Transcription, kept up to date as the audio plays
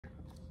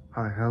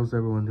Hi, how's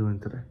everyone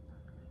doing today?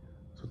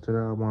 So today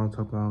I want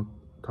to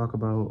talk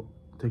about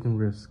taking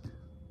risk,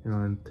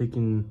 and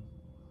taking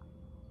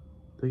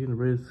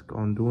risk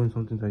on doing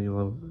something that you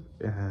love.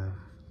 And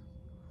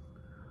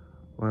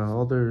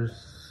while others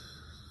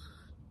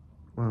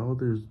while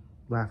others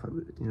laugh at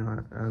it,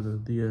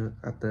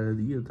 at the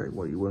idea that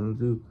what you want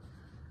to do,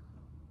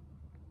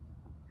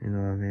 what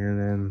I mean.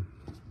 And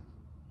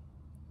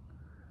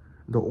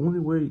the only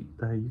way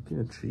that you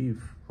can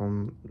achieve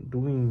from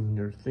doing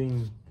your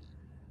thing,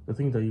 the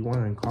thing that you want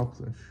to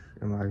accomplish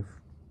in life,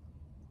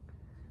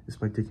 is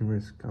by taking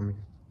risk. I mean,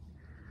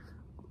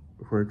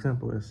 for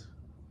example, is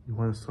you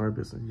want to start a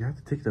business, you have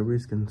to take the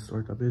risk and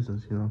start a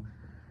business. You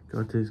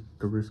gotta take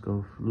the risk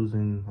of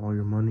losing all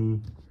your money.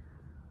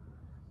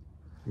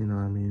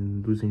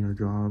 Losing your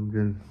job,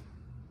 your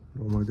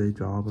normal day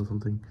job or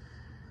something,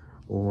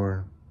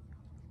 or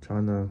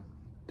trying to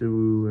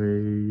do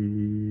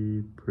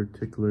a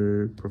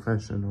particular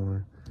profession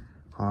or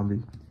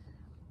hobby.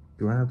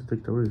 You might have to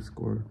take the risk,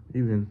 or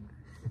even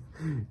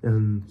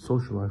in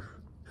social life,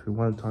 if you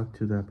want to talk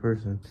to that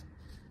person,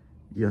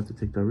 you have to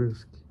take that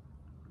risk.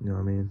 You know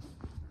what I mean?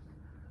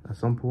 At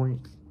some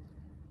point,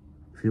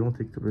 if you don't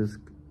take the risk,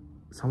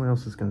 someone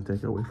else is going to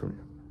take it away from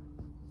you.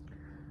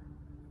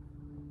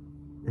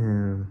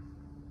 And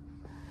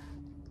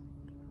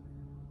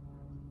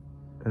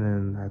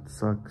then that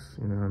sucks,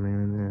 you know what I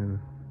mean? And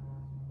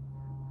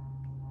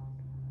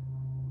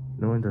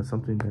knowing that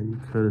something that you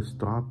could have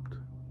stopped,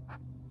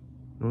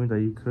 knowing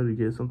that you could have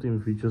get something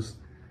if you just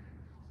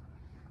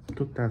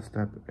took that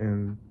step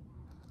and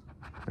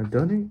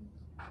done it,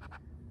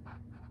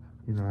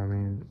 you know what I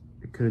mean?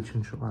 It could have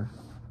changed your life,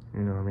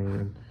 you know what I mean?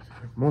 And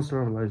most of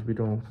our lives,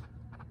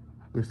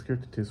 we're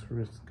scared to take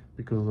risk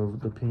because of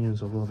the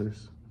opinions of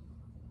others.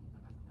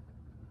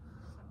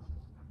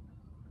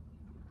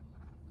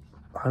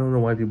 I don't know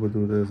why people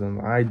do this, and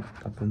I've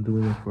been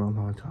doing it for a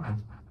long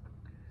time.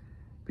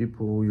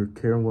 You're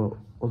caring what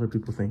other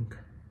people think.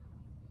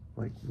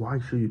 Like, why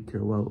should you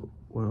care what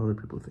other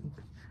people think?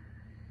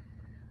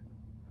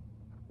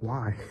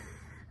 Why?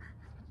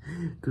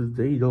 Because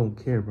they don't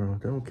care, bro.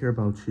 They don't care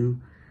about you.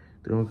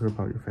 They don't care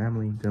about your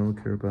family. They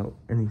don't care about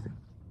anything,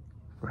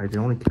 right? They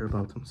only care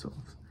about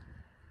themselves,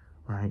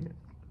 right?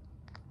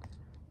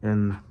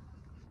 And,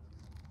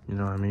 you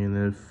know what I mean?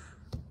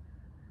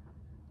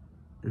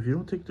 If you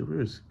don't take the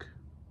risk,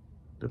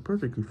 they're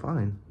perfectly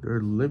fine. They're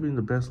living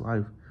the best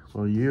life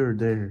while you're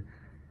there,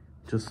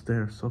 just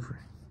there suffering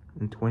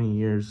in 20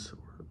 years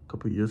or a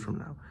couple of years from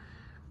now.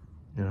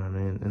 You know what I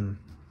mean? And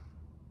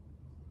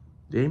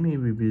they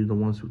maybe be the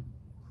ones who,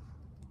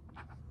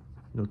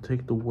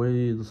 take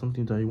away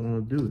something that you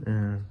want to do.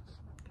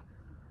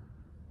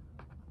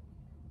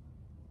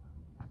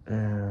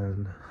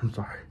 And I'm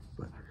sorry,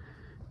 but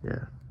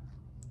yeah.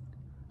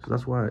 So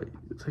that's why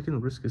taking a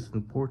risk is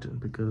important,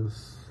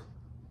 because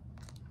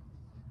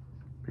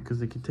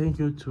it can take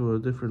you to a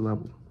different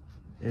level.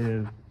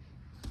 And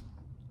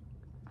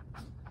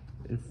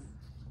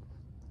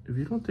if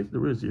you don't take the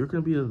risk, you're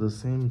gonna be at the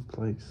same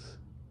place,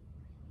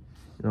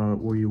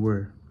 where you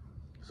were.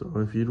 So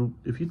if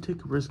you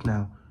take a risk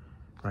now,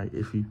 right?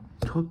 If you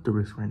took the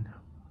risk right now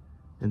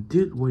and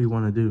did what you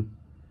want to do,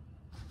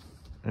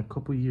 in a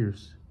couple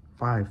years,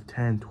 5,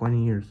 10,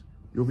 20 years,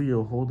 you'll be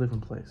a whole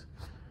different place.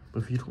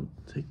 But if you don't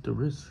take the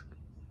risk,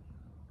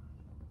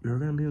 you're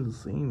gonna be in the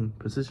same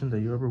position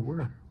that you ever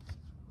were.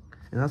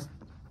 And that's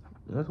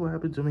what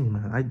happened to me,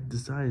 man. I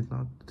decided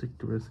not to take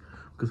the risk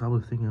because I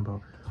was thinking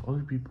about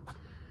other people.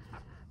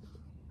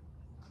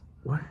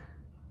 What?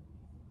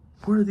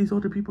 Where are these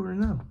other people right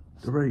now?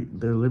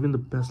 They're living the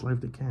best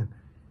life they can.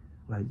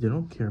 Like, they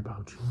don't care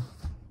about you,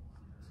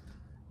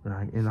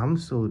 right? And I'm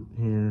still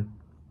here,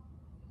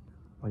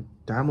 like,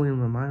 dabbling in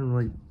my mind,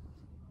 like,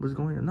 what's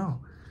going on?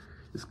 No,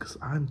 it's because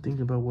I'm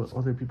thinking about what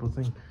other people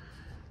think.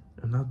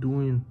 I'm not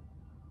doing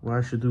what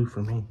I should do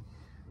for me,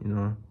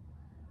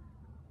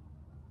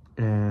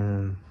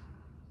 and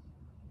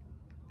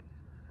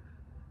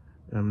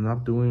I'm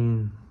not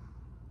doing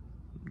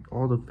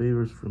all the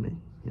favors for me,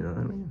 you know what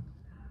I mean?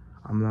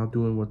 I'm not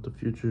doing what the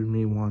future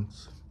me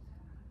wants,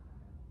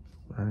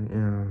 right?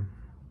 And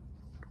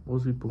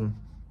most people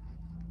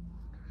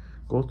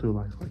go through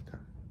life like that,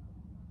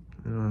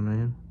 you know what I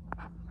mean?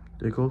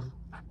 They go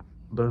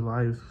their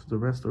lives, the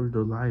rest of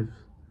their lives,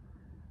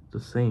 the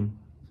same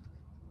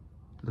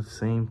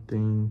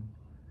thing,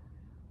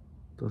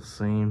 the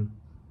same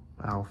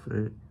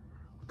outfit,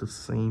 with the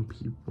same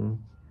people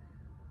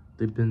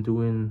they've been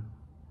doing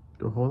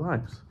their whole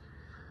lives.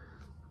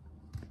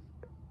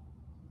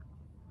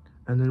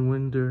 And then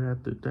when they're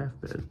at their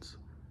deathbeds,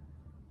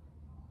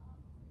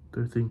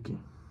 they're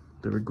thinking,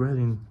 they're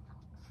regretting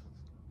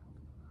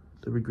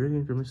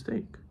their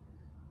mistake,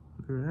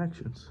 their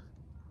actions.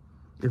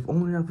 If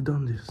only I've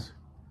done this.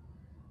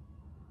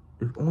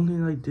 If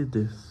only I did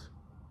this.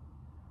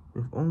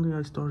 If only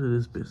I started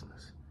this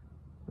business.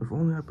 If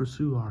only I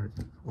pursue art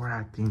or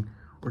acting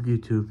or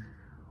YouTube,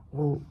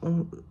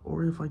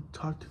 or if I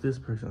talked to this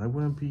person, I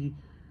wouldn't be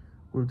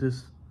with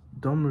this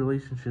dumb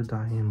relationship that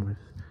I am with.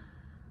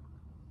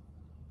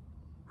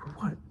 For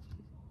what?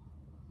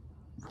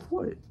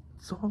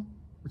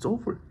 it's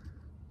over.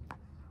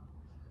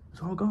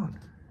 It's all gone.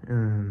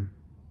 And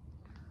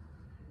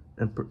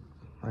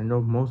I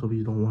know most of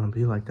you don't want to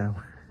be like that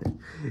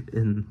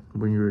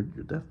when you're at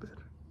your deathbed.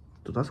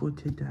 So that's why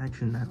take the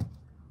action now,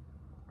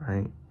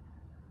 right?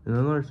 And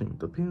another thing,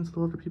 the opinions of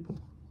other people,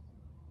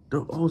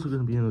 they're also going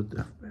to be in the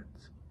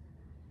deathbeds,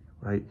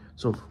 right?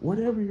 So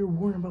whatever you're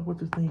worrying about what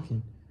they're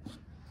thinking,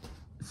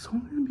 it's all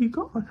going to be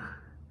gone.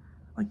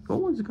 Like, no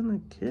one's going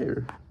to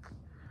care.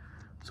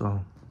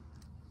 So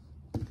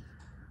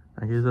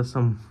I guess that's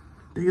some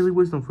daily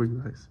wisdom for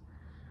you guys.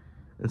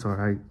 It's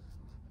alright.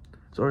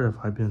 Sorry if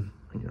I've been,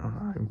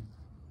 I've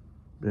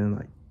been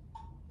like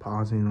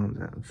pausing on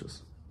that. It's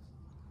just,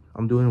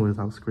 I'm doing it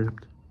without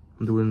script.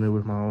 I'm doing it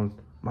with my own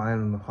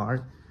mind and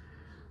heart.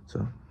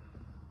 So,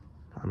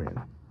 I mean,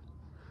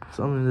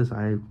 some of this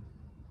I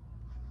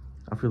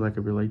feel like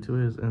I relate to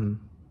it, and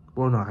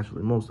well, no,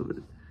 actually, most of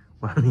it.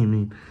 Well, I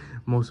mean,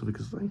 most of it,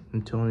 because like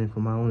I'm telling you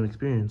from my own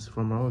experience.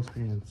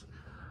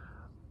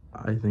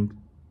 I think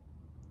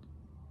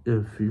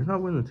if you're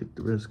not willing to take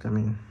the risk,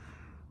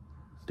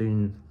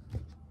 then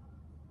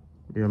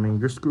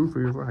you're screwed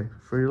for your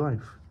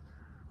life.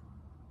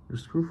 You're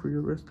screwed for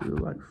your rest of your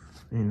life.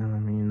 You know what I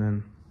mean?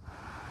 And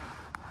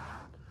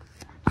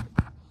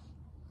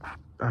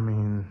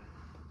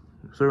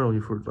certainly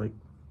for like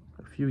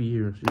a few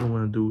years, you don't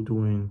want to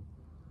doing.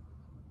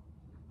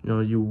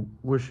 You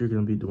wish you're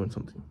gonna be doing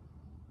something.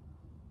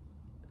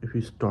 If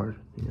you start,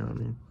 you know what I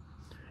mean?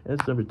 And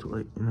it's never too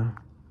late,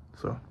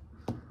 So,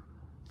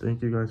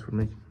 thank you guys for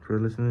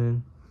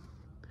listening,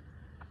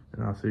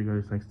 and I'll see you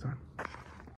guys next time.